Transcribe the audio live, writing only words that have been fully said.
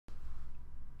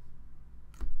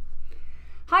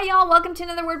Hi y'all, welcome to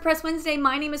another WordPress Wednesday.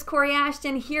 My name is Kori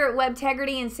Ashton here at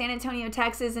Webtegrity in San Antonio,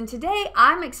 Texas, and today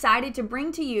I'm excited to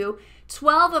bring to you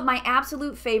 12 of my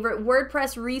absolute favorite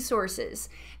WordPress resources.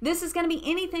 This is going to be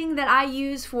anything that I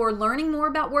use for learning more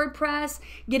about WordPress,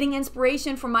 getting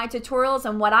inspiration from my tutorials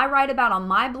and what I write about on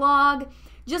my blog,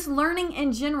 just learning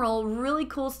in general really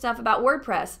cool stuff about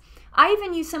WordPress. I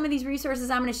even use some of these resources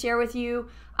I'm going to share with you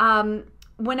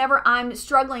whenever I'm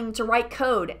struggling to write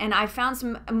code, and I found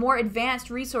some more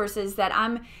advanced resources that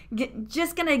I'm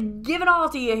just gonna give it all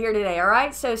to you here today, all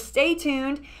right? So stay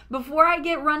tuned. Before I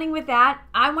get running with that,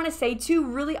 I wanna say two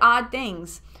really odd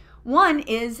things. One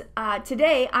is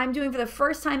today I'm doing for the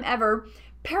first time ever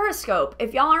Periscope.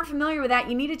 If y'all aren't familiar with that,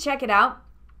 you need to check it out.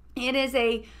 It is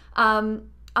a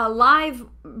live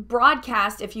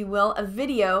broadcast, if you will, a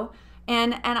video.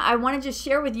 And I want to just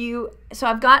share with you, so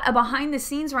I've got a behind the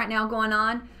scenes right now going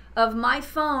on of my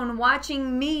phone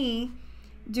watching me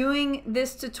doing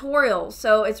this tutorial.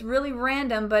 So it's really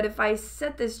random, but if I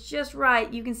set this just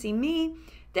right, you can see me.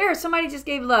 There, somebody just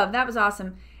gave love. That was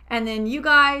awesome. And then you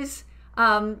guys.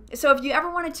 So if you ever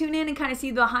want to tune in and kind of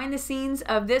see the behind the scenes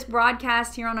of this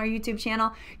broadcast here on our YouTube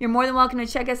channel, you're more than welcome to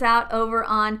check us out over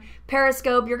on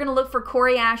Periscope. You're going to look for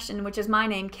Kori Ashton, which is my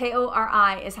name.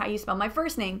 K-O-R-I is how you spell my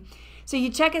first name. So you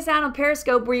check us out on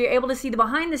Periscope where you're able to see the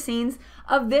behind the scenes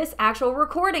of this actual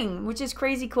recording, which is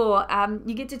crazy cool.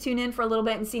 You get to tune in for a little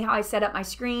bit and see how I set up my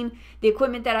screen, the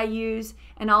equipment that I use,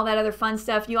 and all that other fun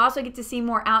stuff. You also get to see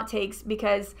more outtakes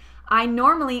because I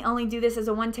normally only do this as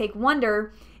a one-take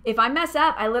wonder. If I mess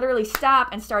up, I literally stop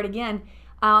and start again.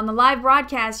 On the live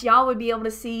broadcast, y'all would be able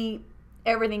to see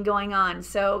everything going on.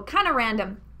 So kind of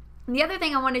random. And the other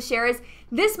thing I want to share is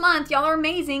this month, y'all are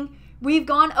amazing. We've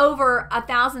gone over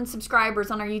 1,000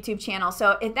 subscribers on our YouTube channel.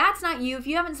 So if that's not you, if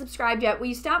you haven't subscribed yet, will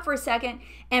you stop for a second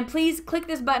and please click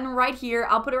this button right here.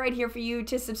 I'll put it right here for you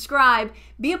to subscribe.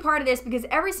 Be a part of this because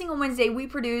every single Wednesday we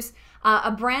produce a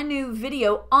brand new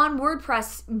video on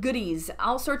WordPress goodies,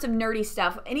 all sorts of nerdy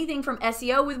stuff. Anything from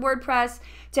SEO with WordPress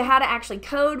to how to actually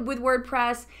code with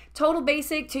WordPress, total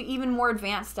basic to even more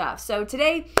advanced stuff. So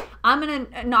today I'm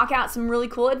gonna knock out some really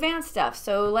cool advanced stuff.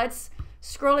 So let's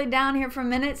scroll it down here for a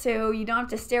minute so you don't have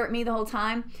to stare at me the whole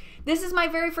time. This is my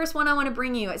very first one I want to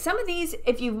bring you. Some of these,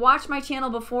 if you've watched my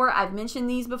channel before, I've mentioned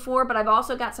these before, but I've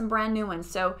also got some brand new ones.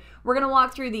 So we're going to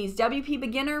walk through these. WP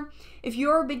Beginner. If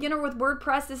you're a beginner with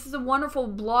WordPress, this is a wonderful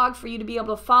blog for you to be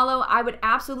able to follow. I would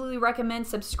absolutely recommend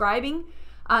subscribing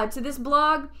to this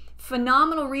blog.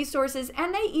 Phenomenal resources,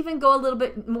 and they even go a little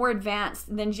bit more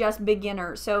advanced than just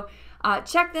beginner. So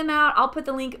check them out. I'll put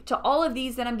the link to all of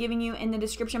these that I'm giving you in the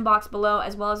description box below,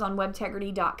 as well as on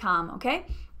webtegrity.com, okay?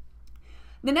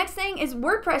 The next thing is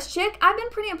WordPress Chick. I've been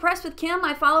pretty impressed with Kim.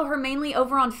 I follow her mainly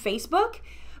over on Facebook,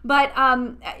 but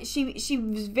she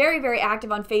was very, very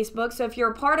active on Facebook. So if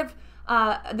you're a part of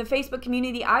the Facebook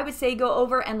community, I would say go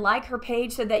over and like her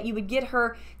page so that you would get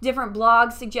her different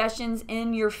blog suggestions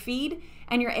in your feed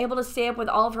and you're able to stay up with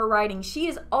all of her writing. She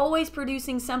is always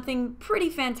producing something pretty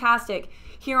fantastic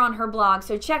here on her blog,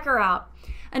 so check her out.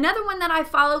 Another one that I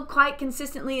follow quite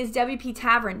consistently is WP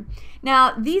Tavern.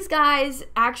 Now, these guys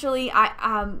actually,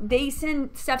 they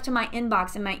send stuff to my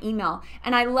inbox and my email,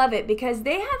 and I love it because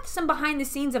they have some behind the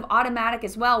scenes of Automatic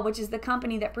as well, which is the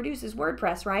company that produces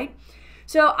WordPress, right?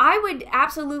 So I would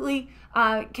absolutely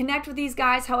connect with these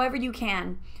guys however you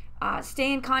can.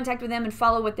 Stay in contact with them and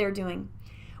follow what they're doing.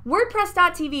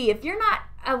 WordPress.tv, if you're not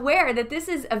aware that this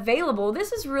is available,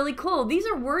 this is really cool. These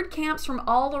are WordCamps from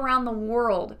all around the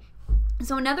world.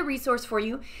 So another resource for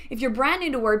you, if you're brand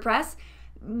new to WordPress,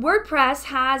 WordPress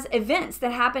has events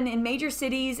that happen in major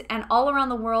cities and all around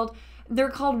the world. They're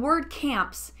called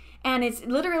WordCamps. And it's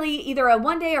literally either a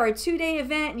one-day or a two-day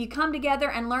event. You come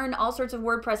together and learn all sorts of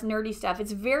WordPress nerdy stuff.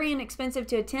 It's very inexpensive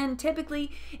to attend,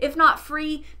 typically, if not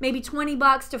free, maybe 20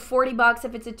 bucks to 40 bucks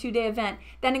if it's a two-day event.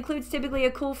 That includes typically a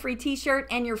cool free t-shirt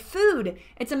and your food.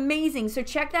 It's amazing. So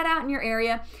check that out in your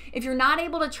area. If you're not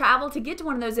able to travel to get to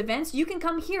one of those events, you can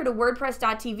come here to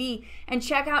WordPress.tv and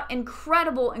check out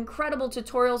incredible, incredible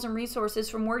tutorials and resources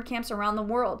from WordCamps around the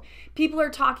world. People are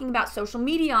talking about social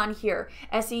media on here,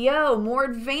 SEO, more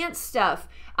advanced stuff,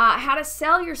 how to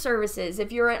sell your services if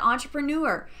you're an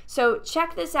entrepreneur. So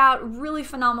check this out, really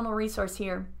phenomenal resource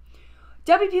here.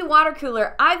 WP Water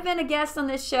Cooler. I've been a guest on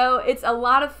this show. It's a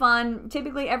lot of fun.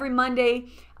 Typically every Monday,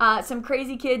 some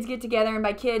crazy kids get together, and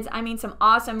by kids, I mean some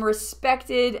awesome,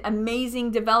 respected,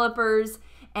 amazing developers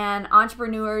and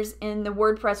entrepreneurs in the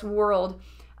WordPress world.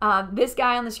 This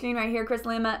guy on the screen right here, Chris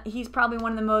Lima, he's probably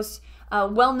one of the most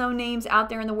well-known names out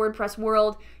there in the WordPress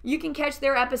world. You can catch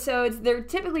their episodes. They're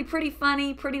typically pretty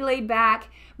funny, pretty laid back,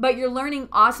 but you're learning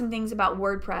awesome things about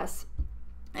WordPress.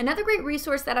 Another great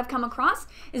resource that I've come across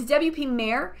is WP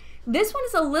Mayor. This one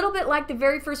is a little bit like the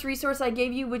very first resource I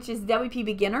gave you, which is WP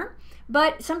Beginner,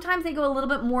 but sometimes they go a little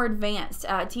bit more advanced,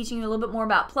 teaching you a little bit more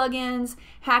about plugins,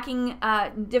 hacking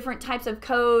different types of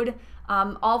code,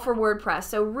 all for WordPress.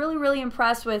 So really, really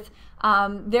impressed with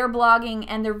their blogging,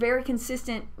 and they're very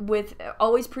consistent with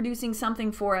always producing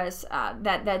something for us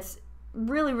that's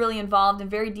really, really involved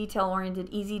and very detail-oriented,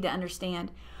 easy to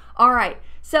understand. All right,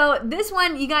 so this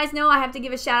one, you guys know I have to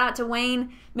give a shout out to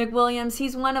Wayne McWilliams.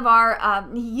 He's one of our,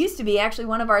 he used to be actually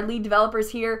one of our lead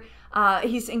developers here.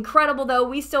 He's incredible though.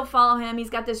 We still follow him. He's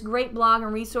got this great blog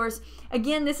and resource.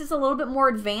 Again, this is a little bit more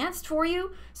advanced for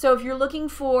you. So if you're looking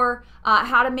for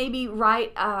how to maybe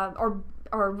write or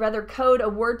rather code a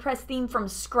WordPress theme from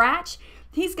scratch,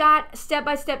 he's got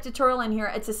step-by-step tutorial in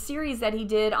here. It's a series that he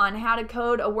did on how to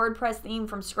code a WordPress theme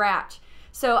from scratch.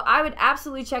 So I would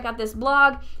absolutely check out this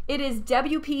blog. It is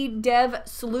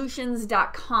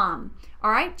wpdevsolutions.com.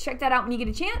 All right, check that out when you get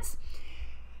a chance.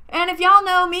 And if y'all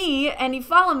know me and you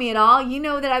follow me at all, you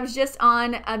know that I was just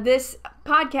on this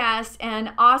podcast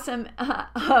and awesome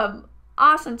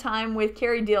time with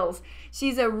Carrie Dills.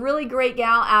 She's a really great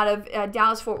gal out of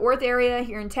Dallas-Fort Worth area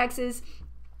here in Texas.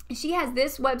 She has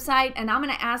this website, and I'm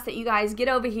going to ask that you guys get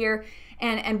over here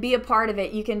and be a part of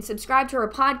it. You can subscribe to her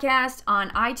podcast on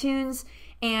iTunes,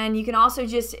 and you can also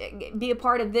just be a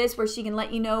part of this where she can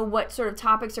let you know what sort of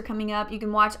topics are coming up. You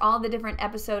can watch all the different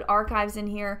episode archives in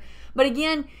here. But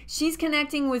again, she's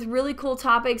connecting with really cool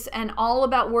topics and all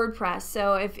about WordPress.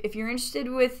 So if you're interested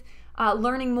with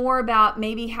learning more about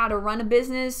maybe how to run a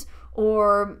business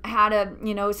or how to,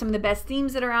 you know, some of the best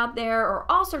themes that are out there or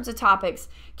all sorts of topics,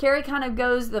 Kori kind of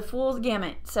goes the full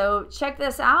gamut. So check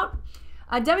this out.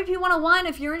 WP 101,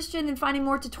 if you're interested in finding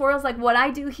more tutorials like what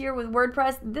I do here with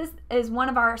WordPress, this is one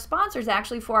of our sponsors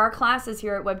actually for our classes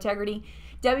here at WebTegrity.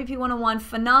 WP 101,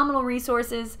 phenomenal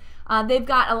resources. They've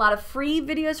got a lot of free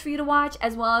videos for you to watch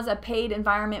as well as a paid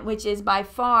environment, which is by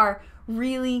far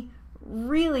really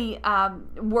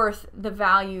worth the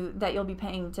value that you'll be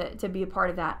paying to be a part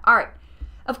of that. All right.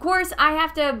 Of course, I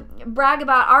have to brag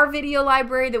about our video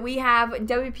library that we have at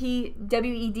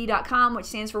WPWED.com, which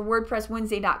stands for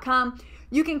WordPressWednesday.com.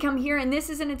 You can come here, and this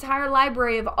is an entire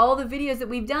library of all the videos that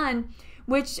we've done,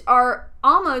 which are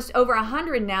almost over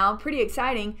 100 now, pretty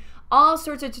exciting. All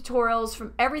sorts of tutorials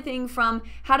from everything from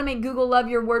how to make Google love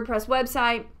your WordPress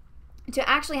website to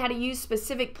actually how to use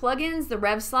specific plugins, the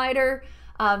Rev Slider,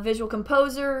 Visual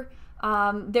Composer.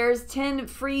 There's 10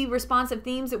 free responsive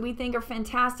themes that we think are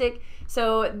fantastic.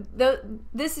 So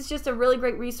this is just a really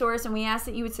great resource, and we ask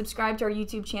that you would subscribe to our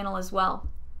YouTube channel as well.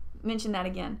 Mention that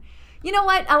again. You know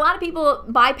what? A lot of people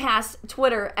bypass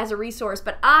Twitter as a resource,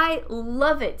 but I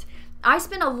love it. I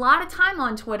spend a lot of time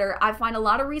on Twitter. I find a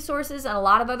lot of resources and a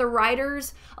lot of other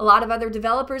writers, a lot of other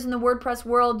developers in the WordPress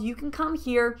world. You can come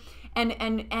here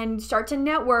and start to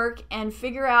network and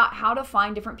figure out how to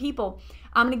find different people.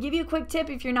 I'm going to give you a quick tip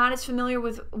if you're not as familiar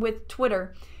with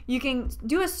Twitter. You can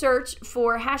do a search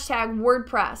for hashtag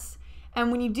WordPress.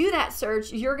 And when you do that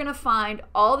search, you're going to find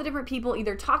all the different people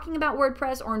either talking about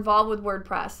WordPress or involved with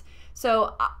WordPress.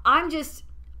 So I'm just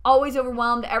always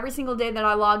overwhelmed every single day that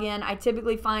I log in. I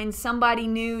typically find somebody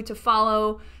new to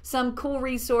follow, some cool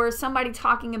resource, somebody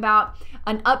talking about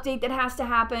an update that has to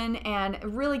happen, and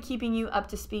really keeping you up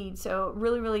to speed. So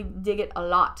really dig it a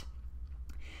lot.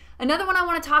 Another one I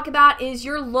want to talk about is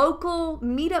your local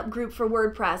meetup group for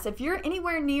WordPress. If you're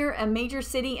anywhere near a major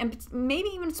city, and maybe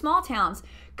even small towns,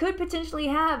 could potentially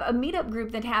have a meetup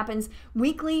group that happens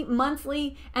weekly,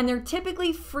 monthly, and they're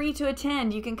typically free to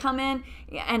attend. You can come in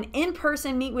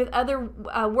person meet with other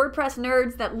WordPress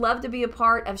nerds that love to be a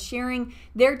part of sharing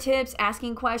their tips,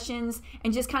 asking questions,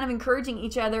 and just kind of encouraging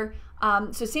each other.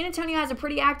 So San Antonio has a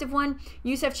pretty active one.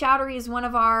 Yusef Chowdhury is one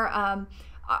of our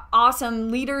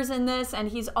awesome leaders in this, and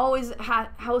he's always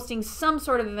hosting some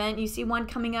sort of event. You see one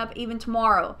coming up even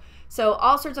tomorrow. So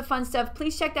all sorts of fun stuff.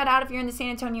 Please check that out if you're in the San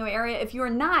Antonio area. If you are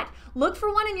not, look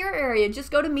for one in your area.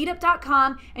 Just go to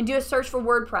meetup.com and do a search for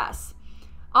WordPress.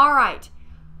 All right.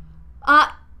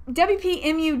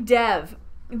 WPMU Dev.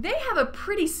 They have a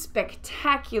pretty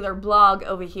spectacular blog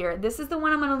over here. This is the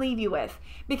one I'm going to leave you with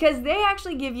because they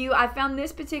actually give you, I found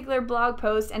this particular blog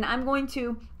post, and I'm going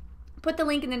to put the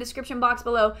link in the description box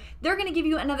below. They're going to give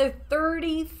you another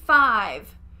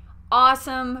 35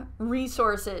 awesome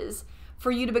resources for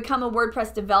you to become a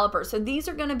WordPress developer. So these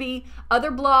are going to be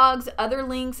other blogs, other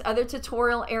links, other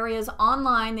tutorial areas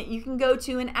online that you can go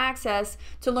to and access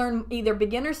to learn either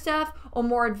beginner stuff or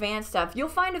more advanced stuff. You'll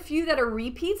find a few that are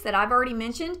repeats that I've already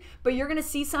mentioned, but you're going to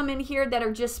see some in here that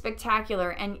are just spectacular,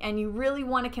 and you really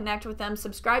want to connect with them.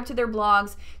 Subscribe to their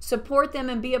blogs, support them,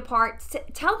 and be a part.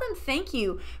 Tell them thank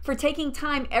you for taking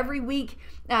time every week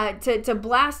to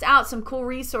blast out some cool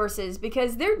resources,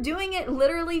 because they're doing it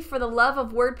literally for the love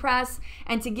of WordPress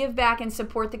and to give back and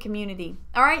support the community.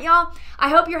 All right, y'all, I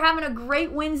hope you're having a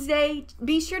great Wednesday.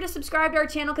 Be sure to subscribe to our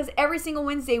channel, because every single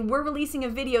Wednesday we're releasing a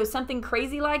video, something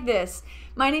crazy like this.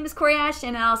 My name is Kori Ashton,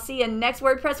 and I'll see you next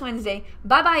WordPress Wednesday.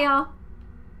 Bye-bye, y'all.